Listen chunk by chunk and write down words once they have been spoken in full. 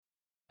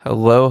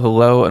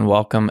Hello, and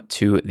welcome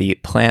to the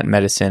Plant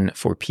Medicine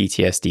for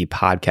PTSD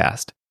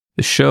podcast,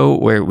 the show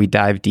where we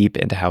dive deep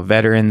into how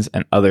veterans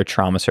and other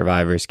trauma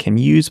survivors can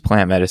use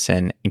plant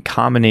medicine in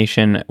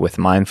combination with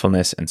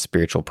mindfulness and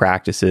spiritual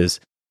practices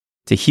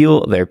to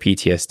heal their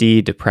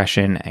PTSD,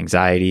 depression,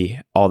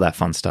 anxiety, all that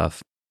fun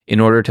stuff,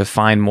 in order to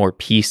find more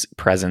peace,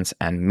 presence,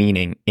 and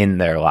meaning in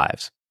their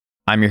lives.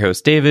 I'm your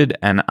host, David,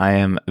 and I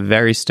am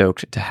very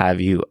stoked to have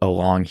you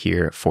along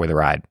here for the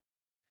ride.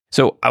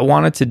 So I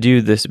wanted to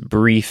do this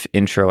brief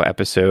intro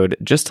episode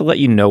just to let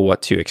you know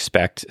what to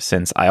expect,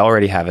 since I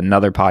already have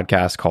another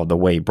podcast called The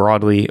Way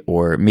Broadly,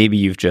 or maybe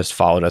you've just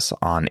followed us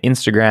on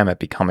Instagram at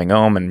Becoming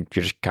Om and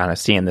you're just kind of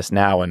seeing this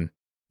now and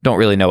don't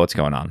really know what's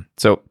going on.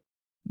 So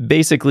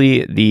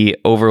basically, the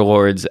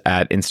overlords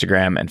at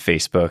Instagram and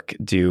Facebook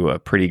do a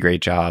pretty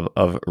great job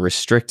of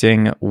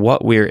restricting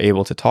what we're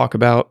able to talk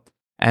about.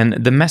 And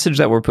the message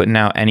that we're putting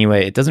out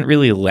anyway, it doesn't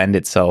really lend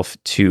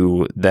itself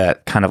to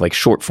that kind of like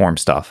short form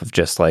stuff of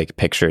just like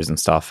pictures and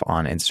stuff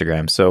on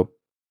Instagram. So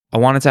I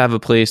wanted to have a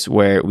place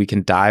where we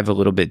can dive a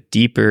little bit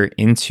deeper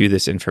into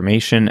this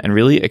information and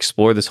really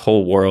explore this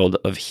whole world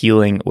of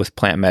healing with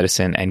plant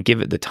medicine and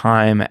give it the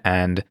time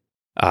and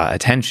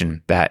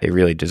attention that it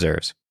really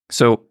deserves.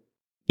 So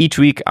each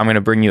week, I'm going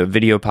to bring you a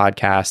video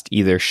podcast,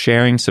 either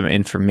sharing some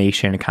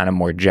information kind of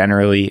more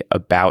generally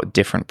about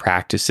different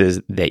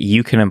practices that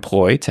you can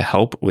employ to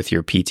help with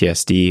your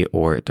PTSD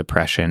or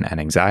depression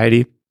and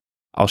anxiety.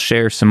 I'll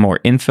share some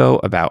more info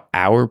about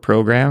our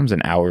programs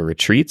and our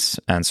retreats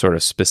and sort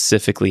of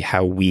specifically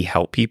how we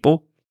help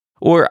people.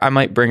 Or I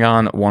might bring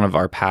on one of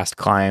our past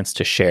clients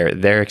to share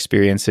their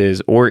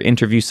experiences or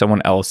interview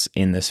someone else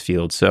in this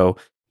field. So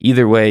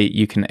either way,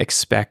 you can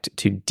expect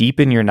to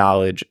deepen your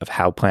knowledge of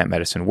how plant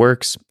medicine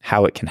works,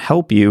 how it can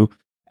help you,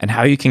 and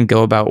how you can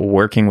go about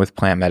working with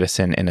plant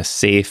medicine in a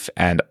safe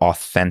and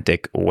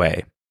authentic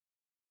way.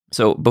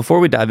 So before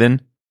we dive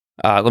in,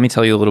 let me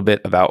tell you a little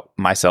bit about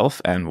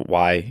myself and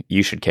why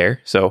you should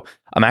care. So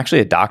I'm actually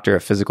a doctor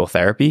of physical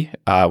therapy,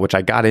 which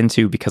I got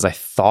into because I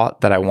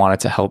thought that I wanted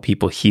to help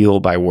people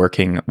heal by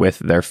working with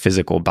their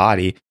physical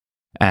body.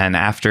 And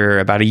after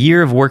about a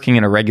year of working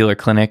in a regular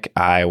clinic,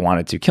 I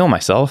wanted to kill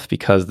myself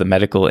because the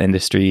medical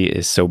industry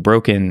is so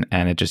broken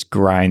and it just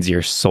grinds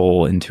your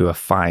soul into a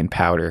fine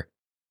powder.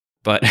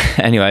 But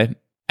anyway,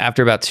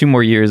 after about 2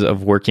 more years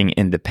of working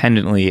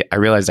independently, I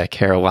realized I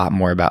care a lot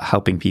more about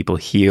helping people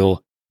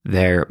heal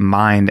their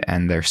mind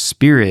and their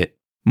spirit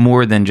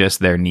more than just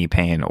their knee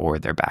pain or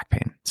their back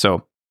pain.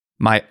 So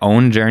my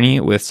own journey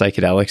with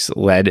psychedelics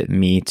led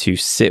me to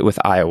sit with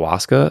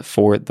ayahuasca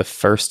for the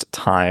first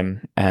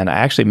time, and I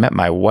actually met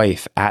my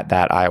wife at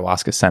that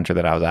ayahuasca center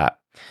that I was at.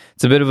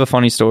 It's a bit of a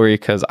funny story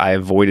because I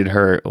avoided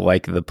her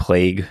like the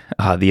plague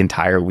the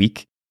entire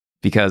week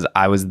because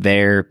I was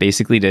there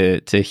basically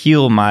to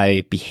heal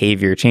my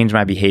behavior, change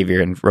my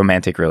behavior in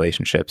romantic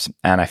relationships,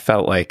 and I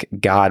felt like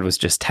God was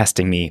just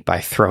testing me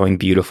by throwing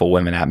beautiful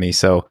women at me,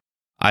 so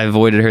I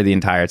avoided her the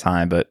entire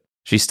time, but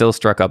she still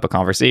struck up a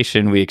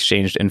conversation, we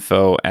exchanged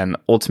info, and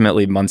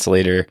ultimately months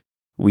later,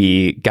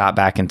 we got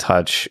back in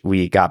touch,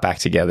 we got back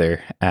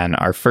together, and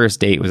our first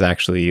date was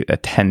actually a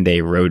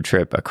 10-day road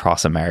trip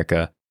across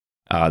America.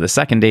 The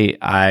second date,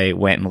 I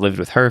went and lived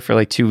with her for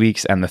like 2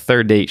 weeks, and the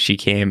third date, she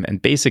came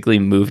and basically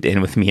moved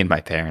in with me and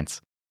my parents.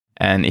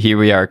 And here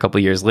we are a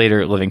couple years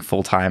later, living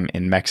full-time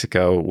in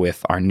Mexico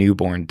with our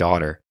newborn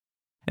daughter.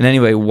 And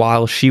anyway,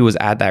 while she was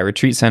at that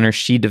retreat center,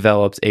 she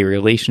developed a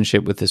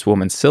relationship with this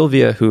woman,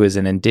 Sylvia, who is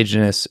an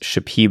indigenous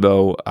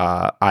Shipibo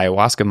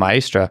ayahuasca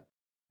maestra.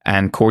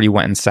 And Cordy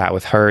went and sat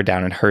with her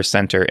down in her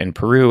center in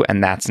Peru,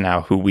 and that's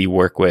now who we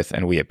work with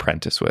and we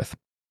apprentice with.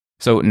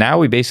 So now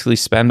we basically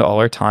spend all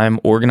our time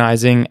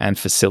organizing and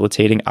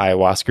facilitating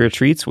ayahuasca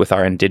retreats with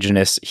our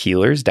indigenous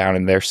healers down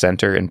in their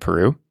center in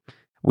Peru.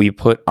 We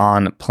put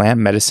on plant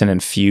medicine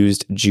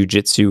infused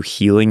jiu-jitsu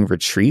healing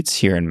retreats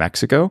here in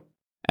Mexico.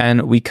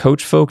 And we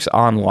coach folks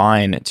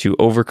online to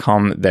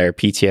overcome their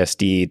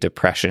PTSD,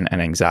 depression,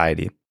 and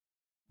anxiety.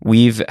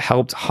 We've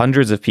helped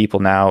hundreds of people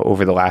now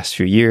over the last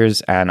few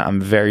years, and I'm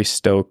very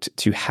stoked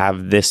to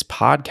have this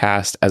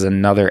podcast as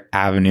another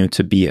avenue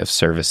to be of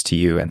service to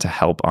you and to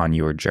help on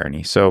your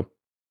journey. So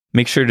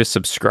make sure to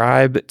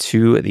subscribe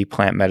to the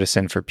Plant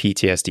Medicine for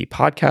PTSD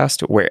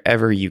podcast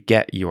wherever you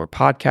get your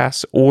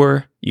podcasts,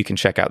 or you can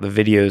check out the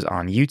videos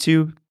on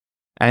YouTube.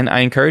 And I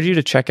encourage you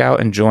to check out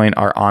and join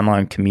our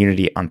online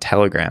community on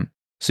Telegram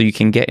so you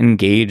can get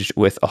engaged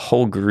with a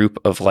whole group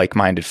of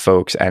like-minded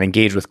folks and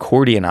engage with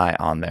Cordy and I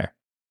on there.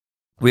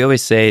 We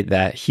always say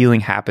that healing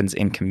happens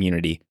in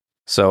community.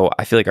 So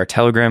I feel like our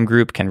Telegram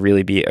group can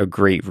really be a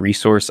great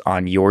resource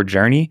on your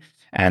journey.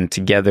 And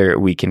together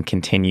we can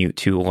continue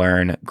to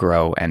learn,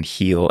 grow, and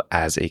heal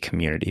as a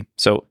community.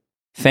 So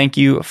thank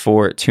you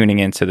for tuning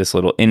into this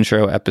little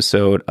intro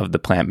episode of the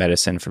Plant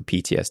Medicine for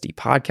PTSD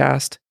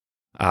podcast.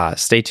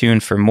 Stay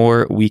tuned for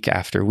more week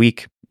after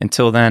week.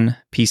 Until then,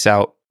 peace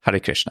out. Hare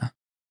Krishna.